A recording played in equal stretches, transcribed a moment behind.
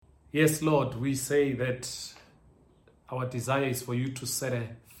Yes, Lord, we say that our desire is for you to set a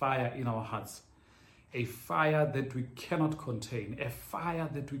fire in our hearts, a fire that we cannot contain, a fire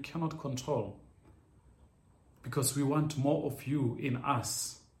that we cannot control, because we want more of you in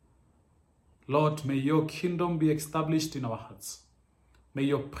us. Lord, may your kingdom be established in our hearts. May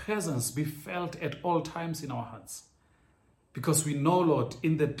your presence be felt at all times in our hearts, because we know, Lord,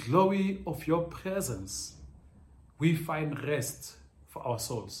 in the glory of your presence, we find rest for our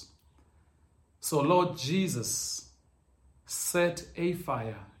souls. So, Lord Jesus, set a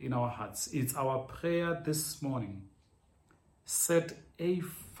fire in our hearts. It's our prayer this morning. Set a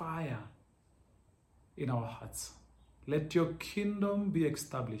fire in our hearts. Let your kingdom be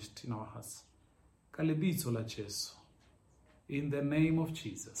established in our hearts. Ka lebitso la Jesu. In the name of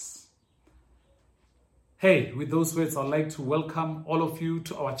Jesus. Hey, with those words, I'd like to welcome all of you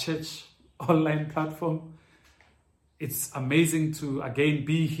to our church online platform. It's amazing to again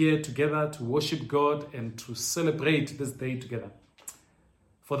be here together to worship God and to celebrate this day together.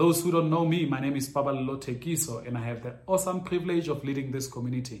 For those who don't know me, my name is Paballo Tekiso, and I have the awesome privilege of leading this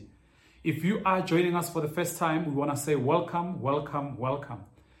community. If you are joining us for the first time, we want to say welcome, welcome, welcome.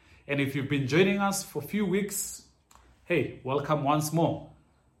 And if you've been joining us for a few weeks, hey, welcome once more.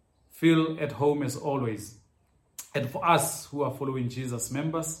 Feel at home as always. And for us who are following Jesus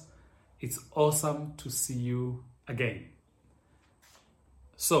members, it's awesome to see you again.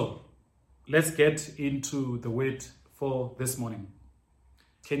 So, let's get into the word for this morning.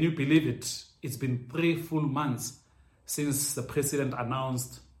 Can you believe it? It's been 3 full months since the president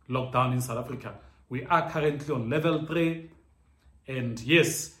announced lockdown in South Africa. We are currently on level 3. And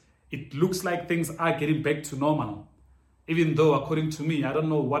yes, it looks like things are getting back to normal. Even though, according to me, I don't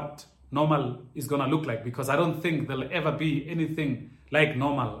know what normal is going to look like, because I don't think there'll ever be anything like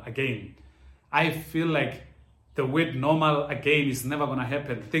normal again. I feel like the word normal again is never going to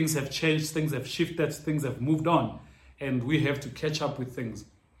happen. Things have changed, things have shifted, things have moved on, and we have to catch up with things.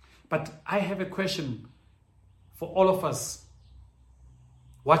 But I have a question for all of us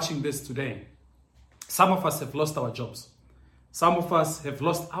watching this today. Some of us have lost our jobs. Some of us have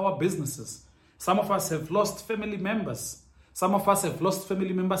lost our businesses. Some of us have lost family members. Some of us have lost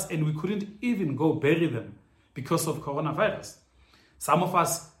family members and we couldn't even go bury them because of coronavirus. Some of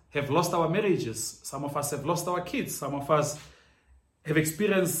us have lost our marriages. Some of us have lost our kids. Some of us have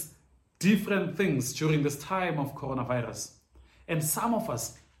experienced different things during this time of coronavirus. And some of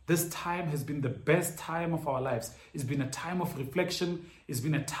us, this time has been the best time of our lives. It's been a time of reflection. It's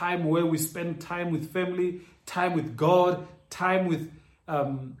been a time where we spend time with family, time with God, time with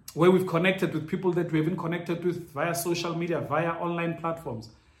where we've connected with people that we haven't connected with via social media, via online platforms.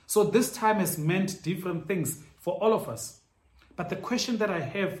 So this time has meant different things for all of us. But the question that I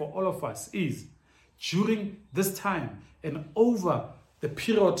have for all of us is, during this time and over the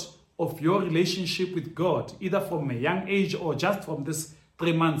period of your relationship with God, either from a young age or just from this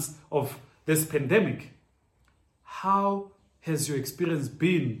 3 months of this pandemic, how has your experience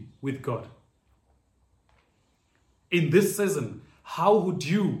been with God? In this season, how would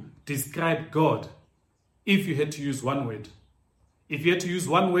you describe God if you had to use one word? If you had to use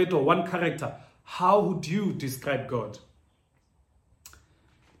one word or one character, how would you describe God?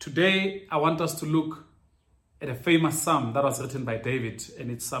 Today, I want us to look at a famous psalm that was written by David,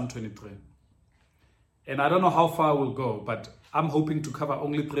 and it's Psalm 23. And I don't know how far we'll go, but I'm hoping to cover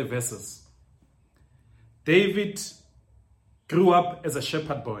only 3 verses. David grew up as a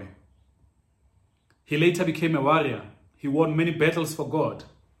shepherd boy. He later became a warrior. He won many battles for God.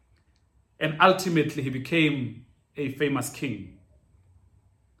 And ultimately, he became a famous king.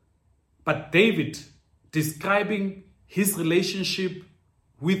 But David, describing his relationship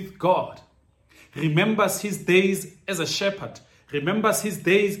with God, remembers his days as a shepherd, remembers his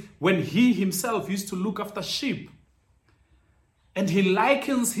days when he himself used to look after sheep. And he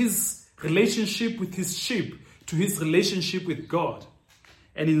likens his relationship with his sheep to his relationship with God.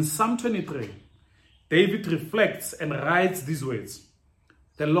 And in Psalm 23, David reflects and writes these words: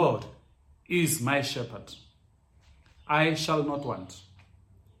 "The Lord is my shepherd. I shall not want."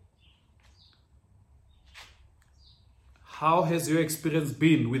 How has your experience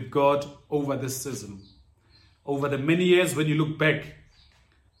been with God over this season? Over the many years when you look back,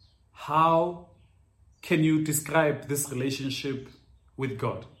 how can you describe this relationship with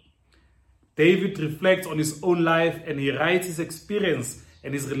God? David reflects on his own life and he writes his experience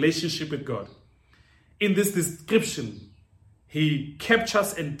and his relationship with God. In this description, he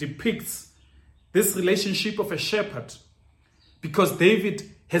captures and depicts this relationship of a shepherd, because David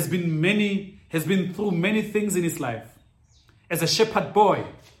has been through many things in his life. As a shepherd boy,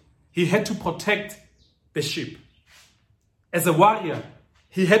 he had to protect the sheep. As a warrior,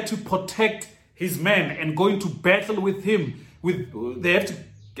 He had to protect his men and go into battle with him.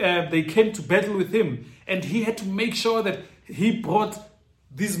 They came to battle with him, and he had to make sure that he brought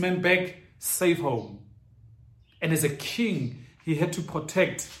these men back safe home. And as a king, he had to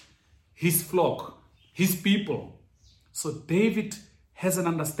protect his flock, his people. So David has an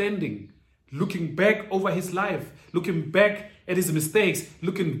understanding, looking back over his life, looking back at his mistakes,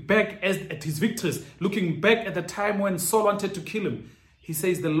 looking back at his victories, looking back at the time when Saul wanted to kill him. He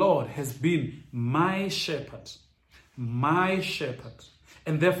says, the Lord has been my shepherd,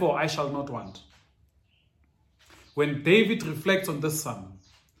 and therefore I shall not want. When David reflects on this psalm,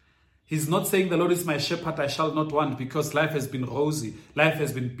 he's not saying the Lord is my shepherd, I shall not want, because life has been rosy, life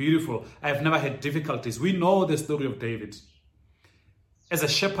has been beautiful, I have never had difficulties. We know the story of David. As a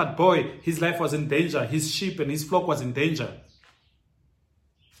shepherd boy, his life was in danger, his sheep and his flock was in danger.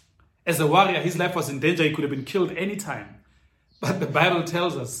 As a warrior, his life was in danger, he could have been killed anytime. But the Bible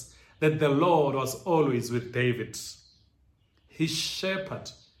tells us that the Lord was always with David. His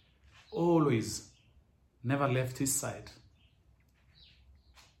shepherd always never left his side.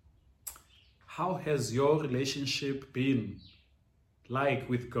 How has your relationship been like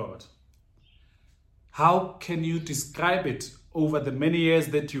with God? How can you describe it over the many years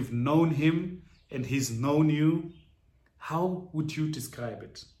that you've known him and he's known you? How would you describe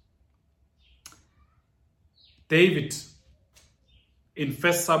it? David, in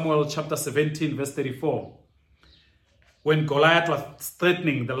 1 Samuel chapter 17, verse 34, when Goliath was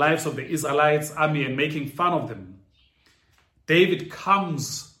threatening the lives of the Israelites' army and making fun of them, David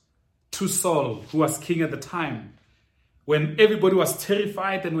comes to Saul, who was king at the time, when everybody was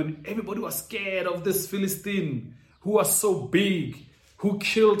terrified and when everybody was scared of this Philistine who was so big, who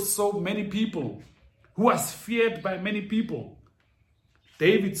killed so many people, who was feared by many people.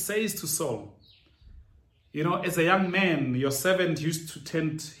 David says to Saul, as a young man, your servant used to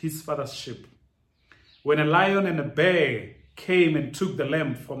tend his father's sheep. When a lion and a bear came and took the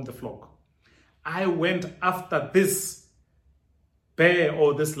lamb from the flock, I went after this bear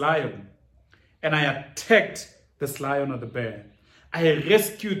or this lion, and I attacked this lion or the bear. I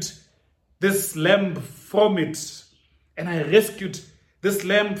rescued this lamb from it, and I rescued this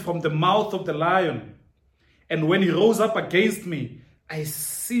lamb from the mouth of the lion. And when he rose up against me, I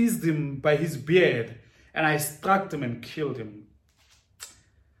seized him by his beard, and I struck him and killed him.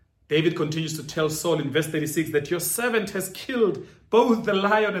 David continues to tell Saul in verse 36 that your servant has killed both the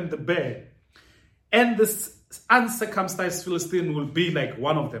lion and the bear, and this uncircumcised Philistine will be like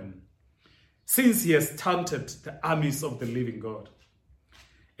one of them, since he has taunted the armies of the living God.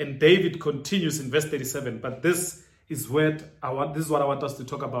 And David continues in verse 37, but this is what I want us to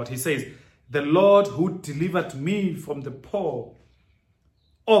talk about. He says, the Lord who delivered me from the paw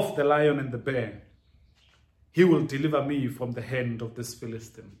of the lion and the bear, he will deliver me from the hand of this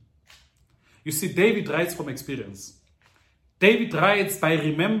Philistine. You see, David writes from experience. David writes by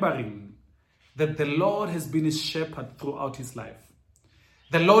remembering that the Lord has been his shepherd throughout his life.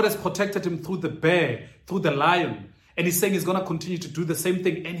 The Lord has protected him through the bear, through the lion. And he's saying he's going to continue to do the same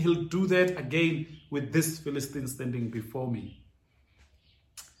thing, and he'll do that again with this Philistine standing before me.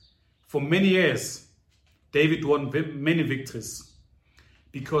 For many years, David won many victories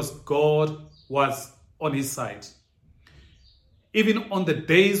because God was on his side. Even on the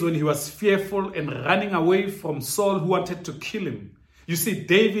days when he was fearful and running away from Saul who wanted to kill him. You see,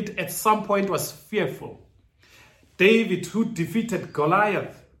 David at some point was fearful. David, who defeated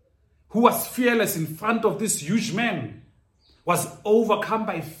Goliath, who was fearless in front of this huge man, was overcome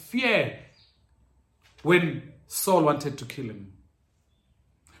by fear when Saul wanted to kill him.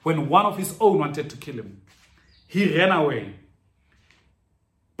 When one of his own wanted to kill him, he ran away.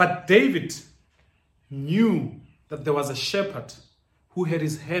 But David knew that there was a shepherd who had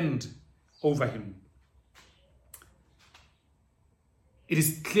his hand over him. It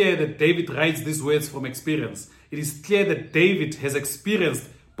is clear that David writes these words from experience. It is clear that David has experienced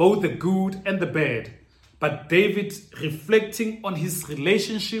both the good and the bad. But David reflecting on his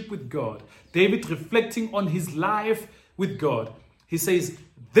relationship with God, David reflecting on his life with God, he says,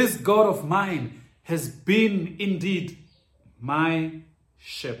 this God of mine has been indeed my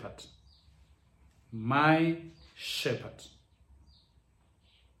shepherd. My shepherd.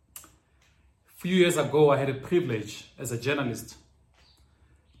 A few years ago, I had a privilege as a journalist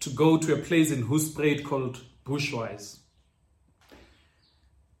to go to a place in Hoedspruit called Bushwise.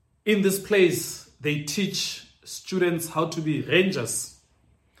 In this place, they teach students how to be rangers.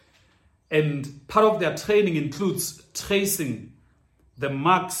 And part of their training includes tracing the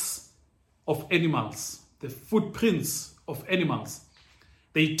marks of animals, the footprints of animals.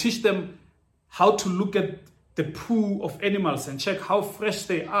 They teach them how to look at the poo of animals and check how fresh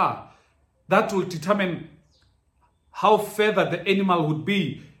they are. That will determine how further the animal would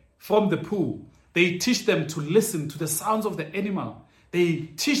be from the poo. They teach them to listen to the sounds of the animal. They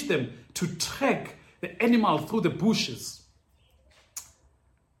teach them to track the animal through the bushes.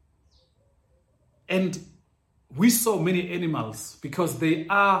 And we saw many animals because they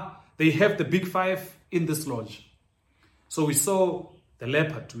have the big five in this lodge. So we saw the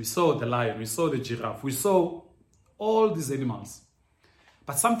leopard, we saw the lion, we saw the giraffe, we saw all these animals.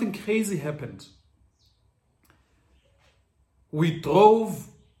 But something crazy happened. We drove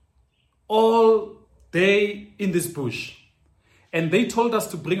all day in this bush, and they told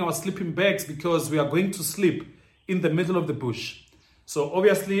us to bring our sleeping bags because we are going to sleep in the middle of the bush. So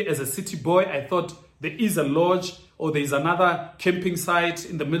obviously, as a city boy, I thought there is a lodge or there is another camping site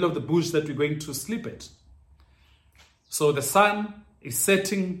in the middle of the bush that we're going to sleep at. So the sun is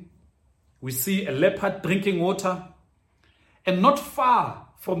setting. We see a leopard drinking water. And not far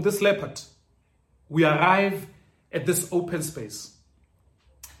from this leopard, we arrive at this open space.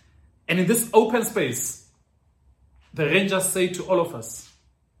 And in this open space, the rangers say to all of us,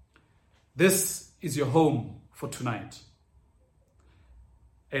 "This is your home for tonight."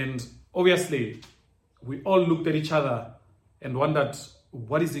 And obviously, we all looked at each other and wondered,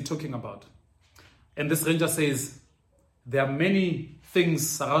 what is he talking about? And this ranger says, there are many things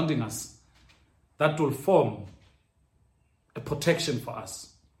surrounding us that will form a protection for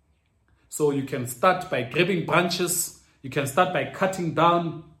us. So you can start by grabbing branches, you can start by cutting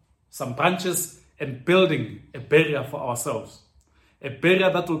down some branches and building a barrier for ourselves. A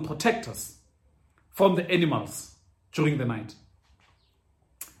barrier that will protect us from the animals during the night.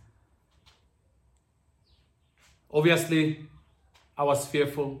 Obviously, I was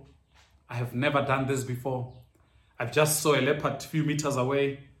fearful. I have never done this before. I just saw a leopard a few meters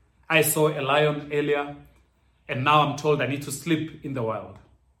away. I saw a lion earlier. And now I'm told I need to sleep in the wild.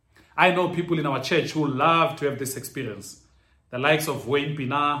 I know people in our church who love to have this experience. The likes of Wayne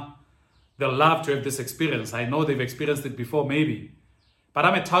Pina, they'll love to have this experience. I know they've experienced it before, maybe. But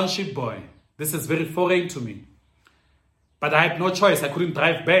I'm a township boy. This is very foreign to me. But I had no choice. I couldn't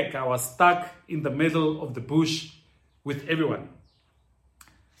drive back. I was stuck in the middle of the bush with everyone.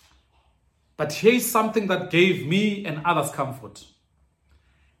 But here's something that gave me and others comfort.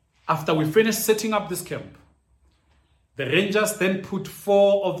 After we finished setting up this camp, the rangers then put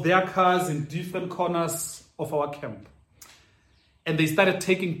 4 of their cars in different corners of our camp. And they started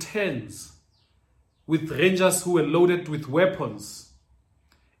taking turns with rangers who were loaded with weapons.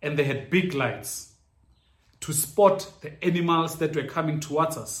 And they had big lights to spot the animals that were coming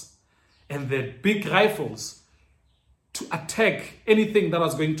towards us. And they had big rifles to attack anything that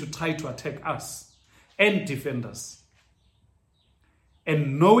was going to try to attack us and defend us.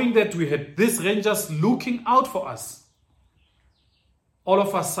 And knowing that we had these rangers looking out for us, all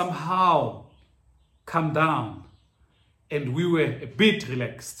of us somehow calmed down and we were a bit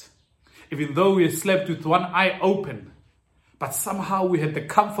relaxed. Even though we slept with one eye open, but somehow we had the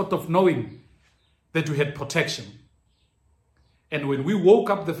comfort of knowing that we had protection. And when we woke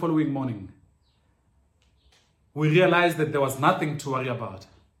up the following morning, we realized that there was nothing to worry about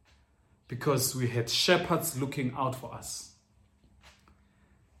because we had shepherds looking out for us.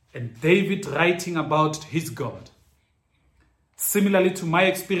 And David writing about his God, similarly to my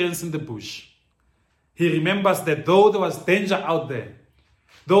experience in the bush, he remembers that though there was danger out there,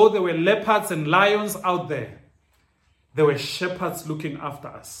 though there were leopards and lions out there were shepherds looking after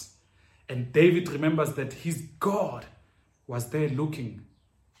us. And David remembers that his God was there looking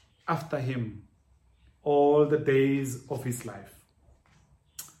after him all the days of his life.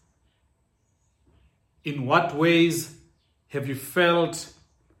 In what ways have you felt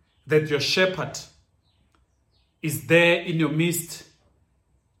that your shepherd is there in your midst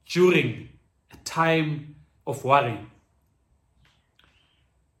during a time of worry?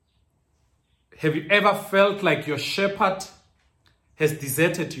 Have you ever felt like your shepherd has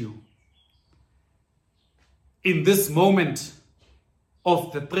deserted you? In this moment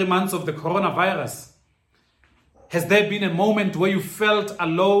of the 3 months of the coronavirus, has there been a moment where you felt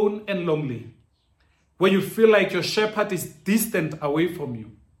alone and lonely? Where you feel like your shepherd is distant away from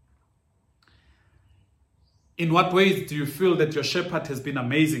you? In what ways do you feel that your shepherd has been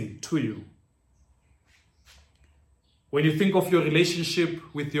amazing to you? When you think of your relationship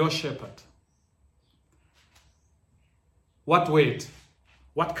with your shepherd, what weight,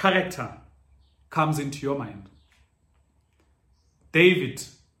 what character comes into your mind? David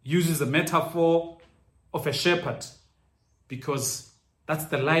uses a metaphor of a shepherd because that's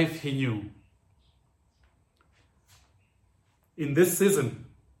the life he knew. In this season,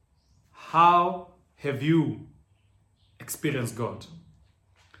 how have you experienced God?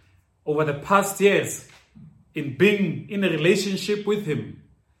 Over the past years, in being in a relationship with Him,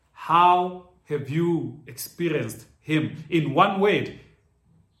 how have you experienced Him? In one word,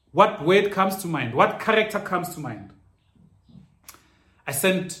 what word comes to mind? What character comes to mind? I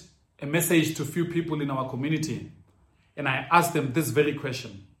sent a message to a few people in our community, and I asked them this very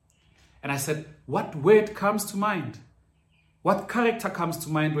question. And I said, what word comes to mind? What character comes to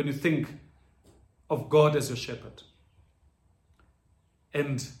mind when you think of God as your shepherd?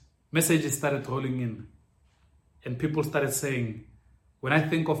 And messages started rolling in. And people started saying, when I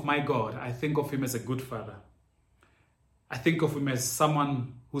think of my God, I think of Him as a good father. I think of Him as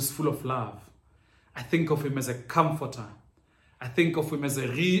someone who's full of love. I think of Him as a comforter. I think of Him as a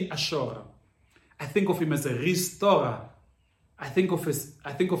reassurer. I think of Him as a restorer. I think of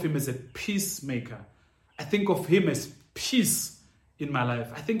Him as a peacemaker. I think of Him as peace in my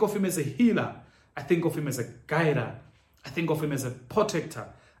life. I think of Him as a healer. I think of Him as a guider. I think of Him as a protector.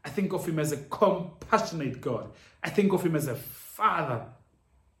 I think of Him as a compassionate God. I think of Him as a father.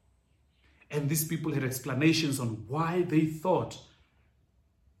 And these people had explanations on why they thought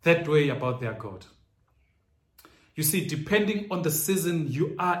that way about their God. You see, depending on the season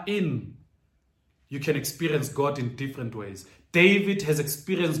you are in, you can experience God in different ways. David has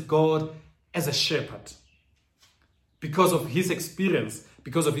experienced God as a shepherd because of his experience,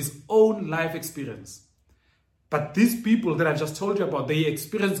 because of his own life experience. But these people that I just told you about, they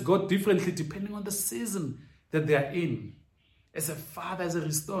experience God differently depending on the season that they are in. As a father, as a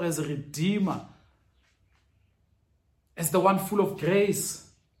restorer, as a redeemer, as the one full of grace.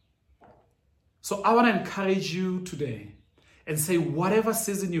 So I want to encourage you today and say, whatever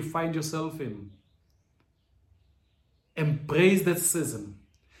season you find yourself in, embrace that season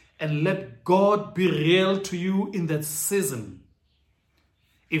and let God be real to you in that season.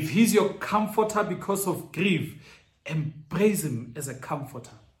 If He's your comforter because of grief, embrace Him as a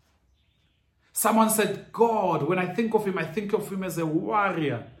comforter. Someone said, God, when I think of Him as a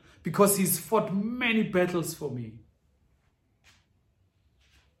warrior because He's fought many battles for me.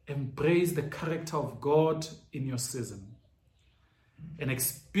 Embrace the character of God in your season and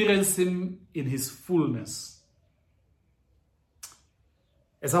experience Him in His fullness.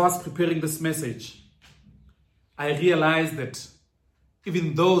 As I was preparing this message, I realized that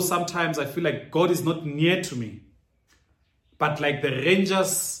even though sometimes I feel like God is not near to me, but like the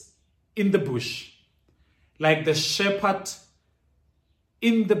rangers in the bush, like the shepherd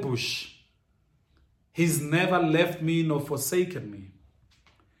in the bush, He's never left me nor forsaken me.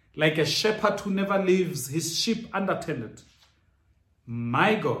 Like a shepherd who never leaves his sheep unattended,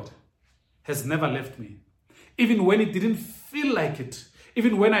 my God has never left me. Even when it didn't feel like it,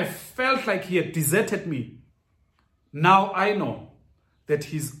 even when I felt like He had deserted me, now I know that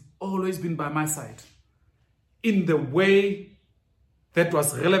He's always been by my side in the way that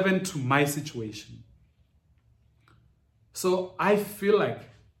was relevant to my situation. So I feel like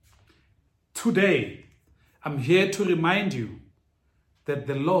today I'm here to remind you that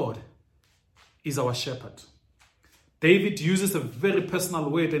the Lord is our shepherd. David uses a very personal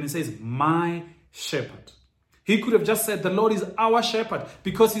word and he says, my shepherd. He could have just said the Lord is our shepherd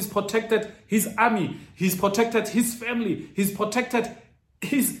because He's protected His army. He's protected His family. He's protected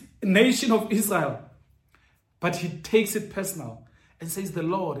His nation of Israel. But he takes it personal and says the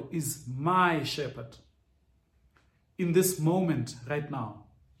Lord is my shepherd. In this moment right now,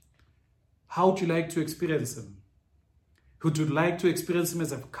 how would you like to experience Him? Would you like to experience Him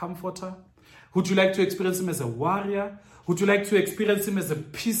as a comforter? Would you like to experience Him as a warrior? Would you like to experience Him as a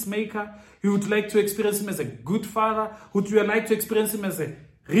peacemaker? You would like to experience Him as a good father? Would you like to experience Him as a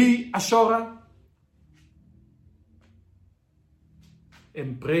reassurer?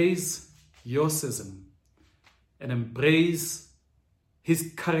 Embrace your season and embrace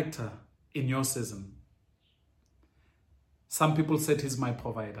His character in your season. Some people said He's my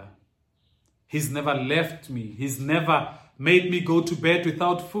provider. He's never left me. He's never made me go to bed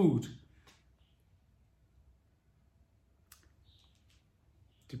without food.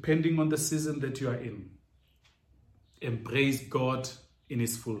 Depending on the season that you are in, embrace God in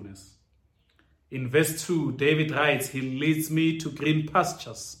His fullness. In verse 2, David writes, He leads me to green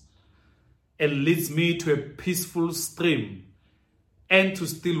pastures and leads me to a peaceful stream and to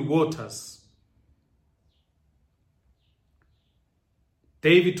still waters.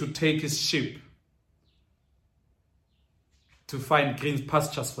 David would take his sheep to find green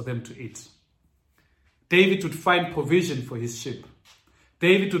pastures for them to eat. David would find provision for his sheep.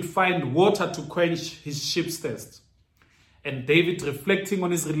 David would find water to quench his sheep's thirst. And David, reflecting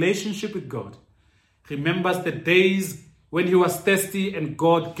on his relationship with God, remembers the days when he was thirsty and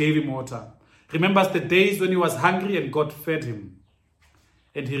God gave him water. remembers the days when he was hungry and God fed him.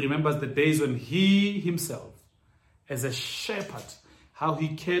 And he remembers the days when he himself, as a shepherd, how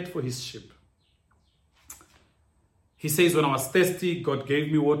he cared for his sheep. He says, when I was thirsty, God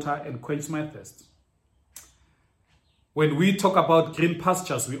gave me water and quenched my thirst. When we talk about green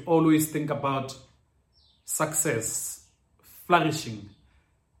pastures, we always think about success, flourishing,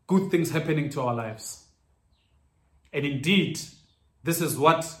 good things happening to our lives. And indeed, this is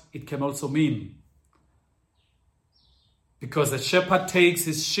what it can also mean. Because the shepherd takes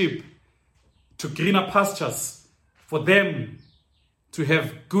his sheep to greener pastures for them to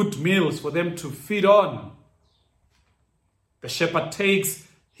have good meals, for them to feed on. The shepherd takes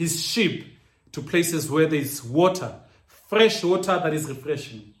his sheep to places where there is water, fresh water that is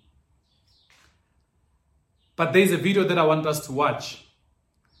refreshing. But there is a video that I want us to watch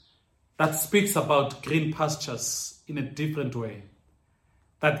that speaks about green pastures in a different way,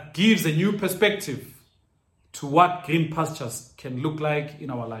 that gives a new perspective to what green pastures can look like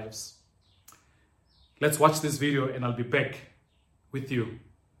in our lives. Let's watch this video and I'll be back with you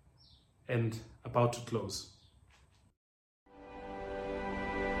and about to close.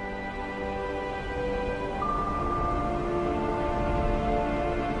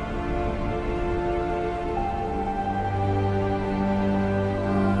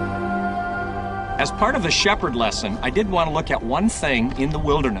 As part of the shepherd lesson, I did want to look at one thing in the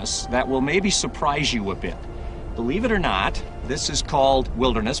wilderness that will maybe surprise you a bit. Believe it or not, this is called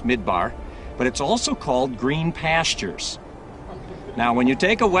wilderness, midbar, but it's also called green pastures. Now, when you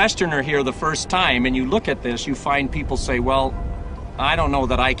take a Westerner here the first time and you look at this, you find people say, well, I don't know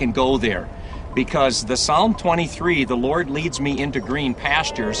that I can go there, because the Psalm 23, the Lord leads me into green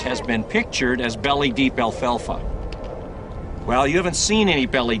pastures, has been pictured as belly-deep alfalfa. Well, you haven't seen any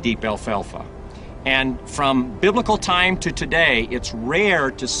belly-deep alfalfa. And from biblical time to today, it's rare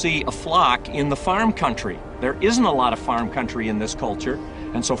to see a flock in the farm country. There isn't a lot of farm country in this culture,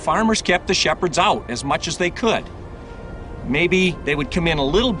 and so farmers kept the shepherds out as much as they could. Maybe they would come in a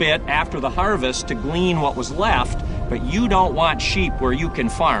little bit after the harvest to glean what was left, but you don't want sheep where you can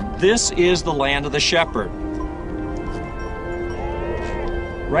farm. This is the land of the shepherd.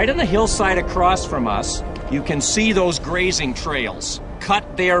 Right on the hillside across from us, you can see those grazing trails,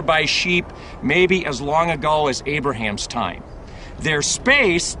 cut there by sheep maybe as long ago as Abraham's time. They're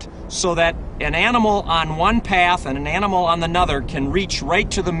spaced so that an animal on one path and an animal on another can reach right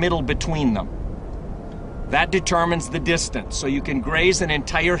to the middle between them. That determines the distance, so you can graze an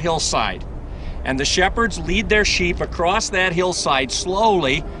entire hillside. And the shepherds lead their sheep across that hillside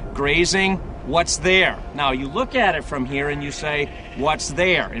slowly, grazing what's there. Now, you look at it from here and you say, what's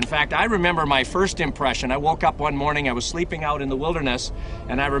there? In fact, I remember my first impression. I woke up one morning, I was sleeping out in the wilderness,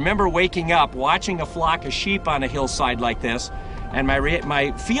 and I remember waking up, watching a flock of sheep on a hillside like this, and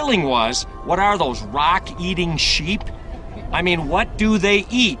my feeling was, what are those, rock-eating sheep? I mean, what do they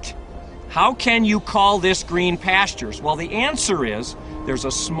eat? How can you call this green pastures? Well, the answer is, there's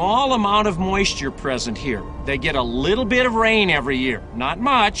a small amount of moisture present here. They get a little bit of rain every year. Not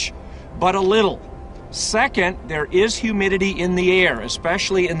much, but a little. Second, there is humidity in the air,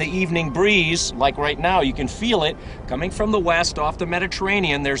 especially in the evening breeze. Like right now, you can feel it coming from the west off the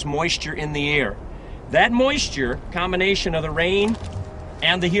Mediterranean. There's moisture in the air. That moisture, combination of the rain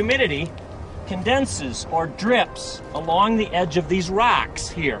and the humidity, condenses or drips along the edge of these rocks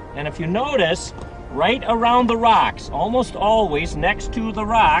here. And if you notice, right around the rocks, almost always next to the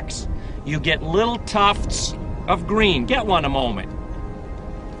rocks, you get little tufts of green. Get one a moment.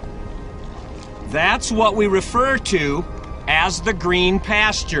 That's what we refer to as the green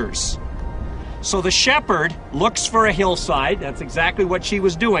pastures. So the shepherd looks for a hillside. That's exactly what she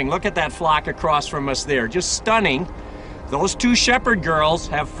was doing. Look at that flock across from us there. Just stunning. Those two shepherd girls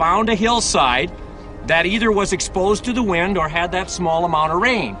have found a hillside that either was exposed to the wind or had that small amount of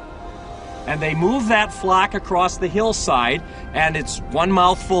rain. And they move that flock across the hillside, and it's one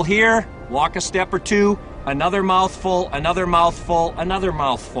mouthful here, walk a step or two, another mouthful, another mouthful, another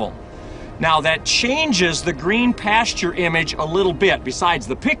mouthful. Now that changes the green pasture image a little bit, besides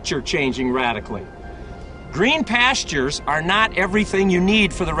the picture changing radically. Green pastures are not everything you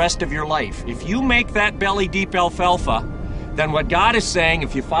need for the rest of your life. If you make that belly-deep alfalfa, then what God is saying,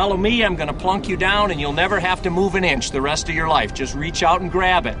 if you follow me, I'm going to plunk you down and you'll never have to move an inch the rest of your life. Just reach out and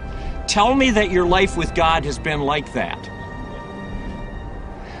grab it. Tell me that your life with God has been like that.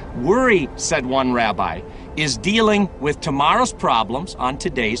 Worry, said one rabbi, is dealing with tomorrow's problems on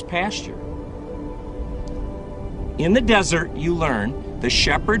today's pasture. In the desert, you learn the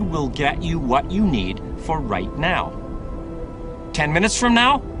shepherd will get you what you need for right now. 10 minutes from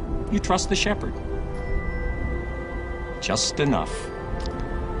now, you trust the shepherd. Just enough.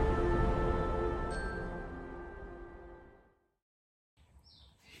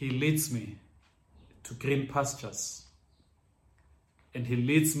 He leads me to green pastures, and He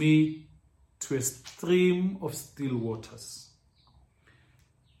leads me to a stream of still waters.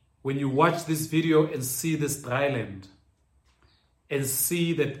 When you watch this video and see this dry land, and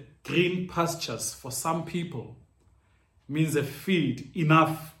see that green pastures for some people means a feed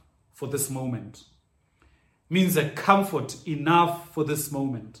enough for this moment, means a comfort enough for this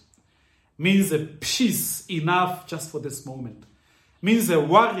moment, means a peace enough just for this moment, means a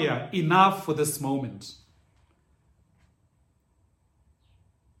warrior enough for this moment.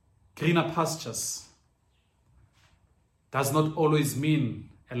 Greener pastures does not always mean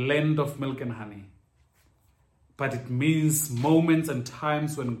a land of milk and honey, but it means moments and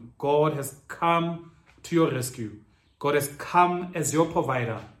times when God has come to your rescue. God has come as your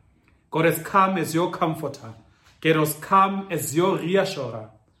provider. God has come as your comforter. God has come as your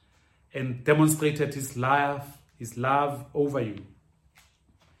reassurer and demonstrated His love over you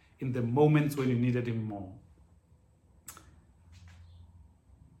in the moments when you needed Him more.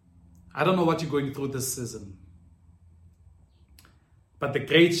 I don't know what you're going through this season, but the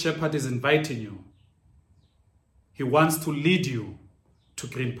Great Shepherd is inviting you. He wants to lead you to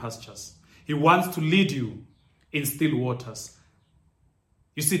green pastures. He wants to lead you in still waters.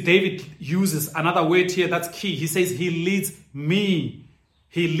 You see, David uses another word here that's key. He says, He leads me.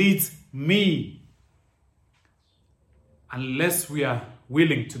 He leads me. Unless we are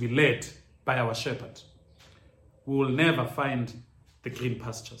willing to be led by our shepherd, we will never find the green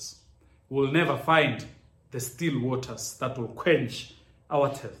pastures. We will never find the still waters that will quench our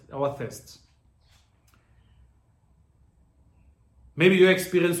thirst. Maybe your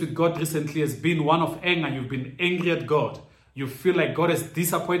experience with God recently has been one of anger. You've been angry at God. You feel like God has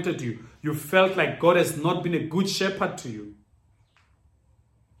disappointed you. You felt like God has not been a good shepherd to you.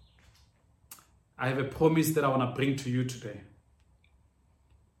 I have a promise that I want to bring to you today.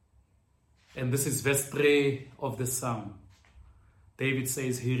 And this is verse 3 of the Psalm. David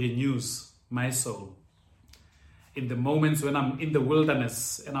says, He renews my soul. In the moments when I'm in the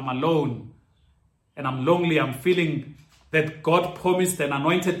wilderness and I'm alone and I'm lonely, I'm feeling that God promised and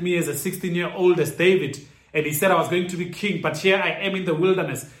anointed me as a 16-year-old as David. And He said I was going to be king. But here I am in the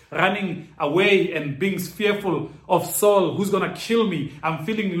wilderness, running away and being fearful of Saul, who's going to kill me. I'm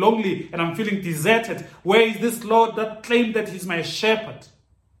feeling lonely and I'm feeling deserted. Where is this Lord that claimed that He's my shepherd?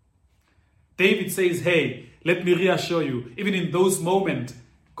 David says, hey, let me reassure you, even in those moments,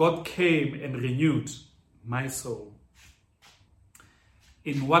 God came and renewed my soul.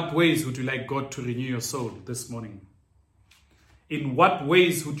 In what ways would you like God to renew your soul this morning? In what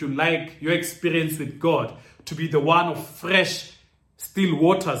ways would you like your experience with God to be the one of fresh, still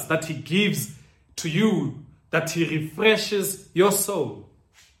waters that He gives to you, that He refreshes your soul?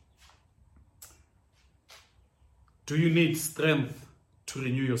 Do you need strength to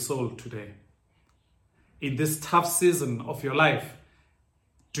renew your soul today? In this tough season of your life,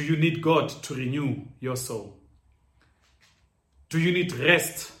 do you need God to renew your soul? Do you need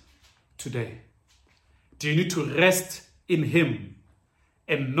rest today? Do you need to rest in Him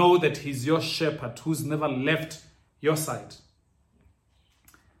and know that He's your shepherd who's never left your side?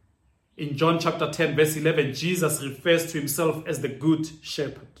 In John chapter 10, verse 11, Jesus refers to Himself as the good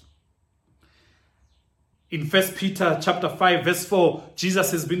shepherd. In 1 Peter chapter 5, verse 4,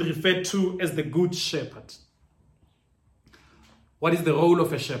 Jesus has been referred to as the good shepherd. What is the role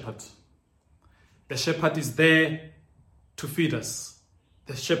of a shepherd? The shepherd is there to feed us.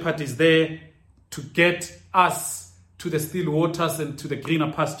 The shepherd is there to get us to the still waters and to the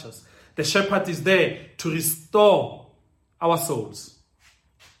greener pastures. The shepherd is there to restore our souls.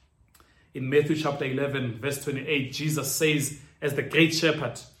 In Matthew chapter 11, verse 28, Jesus says, as the great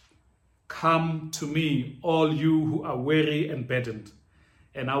shepherd, "Come to me, all you who are weary and burdened,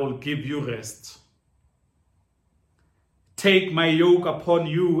 and I will give you rest. Take my yoke upon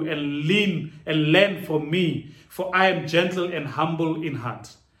you and learn from me, for I am gentle and humble in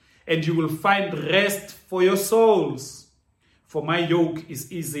heart, and you will find rest for your souls. For my yoke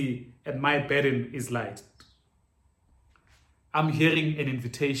is easy and my burden is light." I'm hearing an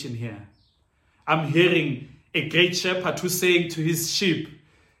invitation here. I'm hearing a great shepherd who's saying to his sheep,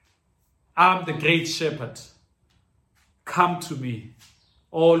 I'm the great shepherd. Come to me,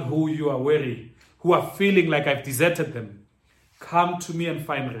 all who you are weary, who are feeling like I've deserted them. Come to me and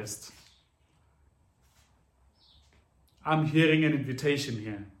find rest. I'm hearing an invitation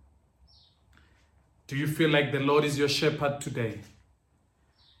here. Do you feel like the Lord is your shepherd today?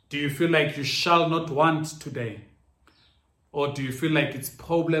 Do you feel like you shall not want today? Or do you feel like it's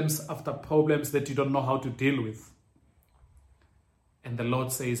problems after problems that you don't know how to deal with? And the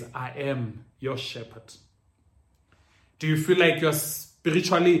Lord says, I am your shepherd. Do you feel like you're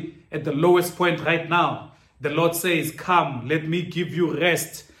spiritually at the lowest point right now, the Lord says, come, let me give you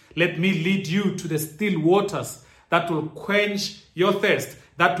rest. Let me lead you to the still waters that will quench your thirst,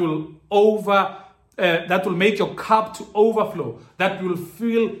 that will make your cup to overflow, that will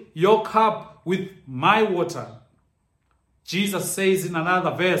fill your cup with my water. Jesus says in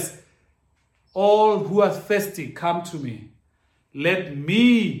another verse, all who are thirsty, come to me. Let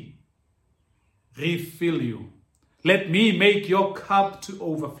me refill you. Let me make your cup to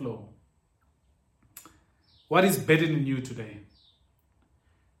overflow. What is burdening you today?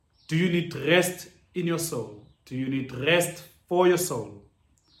 Do you need rest in your soul? Do you need rest for your soul?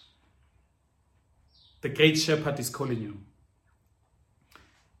 The Great Shepherd is calling you.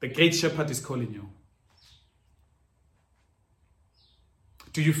 The Great Shepherd is calling you.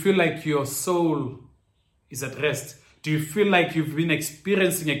 Do you feel like your soul is at rest? Do you feel like you've been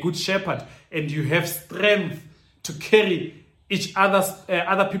experiencing a good shepherd and you have strength to carry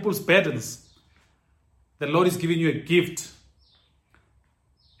other people's burdens? The Lord is giving you a gift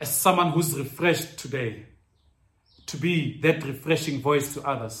as someone who's refreshed today, to be that refreshing voice to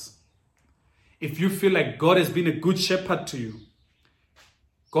others. If you feel like God has been a good shepherd to you,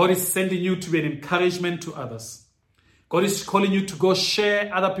 God is sending you to be an encouragement to others. God is calling you to go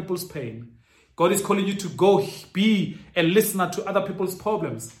share other people's pain. God is calling you to go be a listener to other people's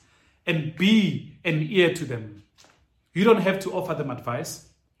problems and be an ear to them. You don't have to offer them advice,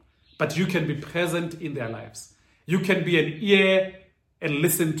 but you can be present in their lives. You can be an ear and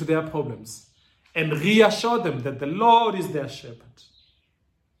listen to their problems and reassure them that the Lord is their shepherd.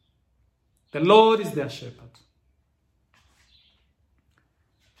 The Lord is their shepherd.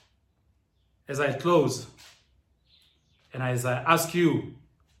 As I close, and as I ask you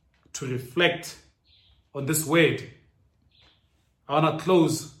to reflect on this word, I want to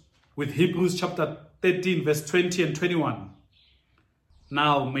close with Hebrews chapter 13, verse 20 and 21.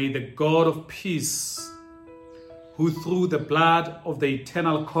 Now may the God of peace, who through the blood of the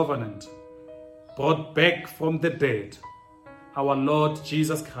eternal covenant brought back from the dead our Lord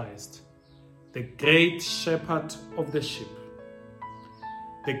Jesus Christ, the great shepherd of the sheep,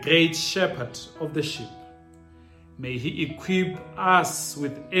 the great shepherd of the sheep, may he equip us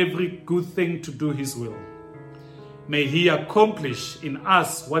with every good thing to do his will. May he accomplish in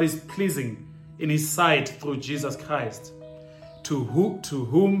us what is pleasing in his sight through Jesus Christ, to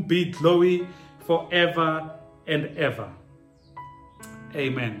whom be glory forever and ever.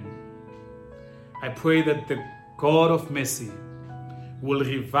 Amen. I pray that the God of mercy will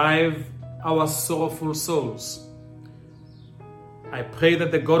revive our sorrowful souls. I pray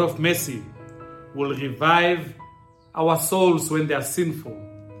that the God of mercy will revive our souls when they are sinful.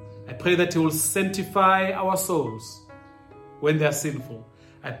 I pray that he will sanctify our souls when they are sinful.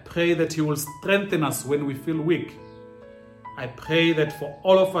 I pray that he will strengthen us when we feel weak. I pray that for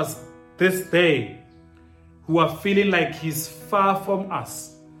all of us this day who are feeling like he's far from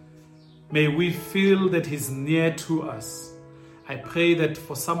us, may we feel that he's near to us. I pray that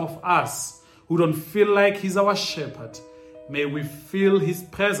for some of us who don't feel like he's our shepherd, may we feel his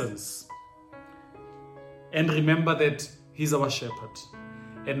presence and remember that he's our shepherd.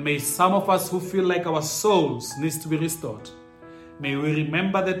 And may some of us who feel like our souls needs to be restored, may we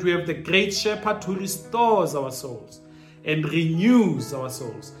remember that we have the great shepherd who restores our souls and renews our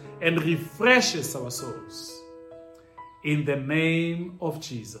souls and refreshes our souls. In the name of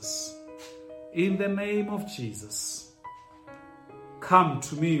Jesus. In the name of Jesus. Come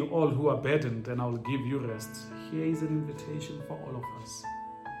to me, all who are burdened, and I will give you rest. Here is an invitation for all of us.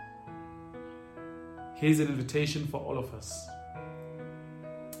 Here is an invitation for all of us.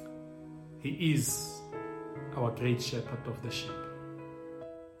 He is our great shepherd of the sheep.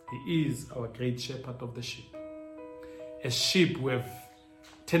 He is our great shepherd of the sheep. As sheep, we have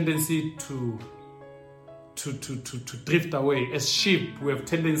tendency to drift away. As sheep, we have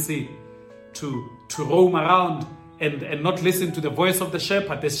tendency to roam around and not listen to the voice of the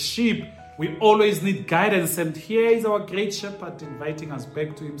shepherd. As sheep, we always need guidance, and here is our great shepherd inviting us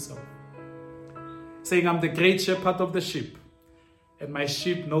back to himself, saying, I'm the great shepherd of the sheep, and my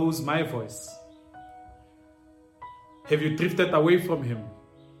sheep knows my voice. Have you drifted away from him?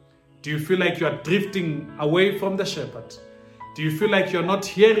 Do you feel like you are drifting away from the shepherd? Do you feel like you're not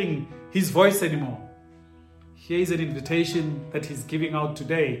hearing his voice anymore? Here is an invitation that he's giving out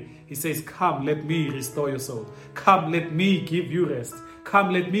today. He says, come, let me restore your soul. Come, let me give you rest.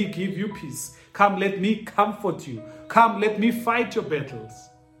 Come, let me give you peace. Come, let me comfort you. Come, let me fight your battles.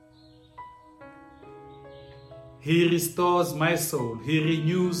 He restores my soul. He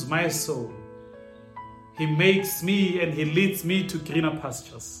renews my soul. He makes me and he leads me to greener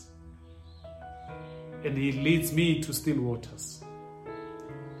pastures. And he leads me to still waters.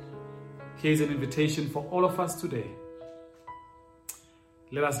 Here is an invitation for all of us today.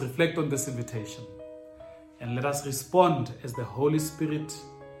 Let us reflect on this invitation and let us respond as the Holy Spirit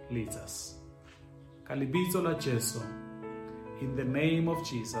leads us. Ka lebitso la Jesu, in the name of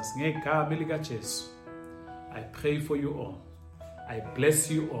Jesus, ngegama lika Jesu, I pray for you all. I bless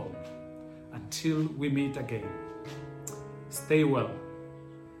you all until we meet again. Stay well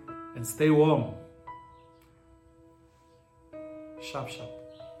and stay warm. Sharp, sharp.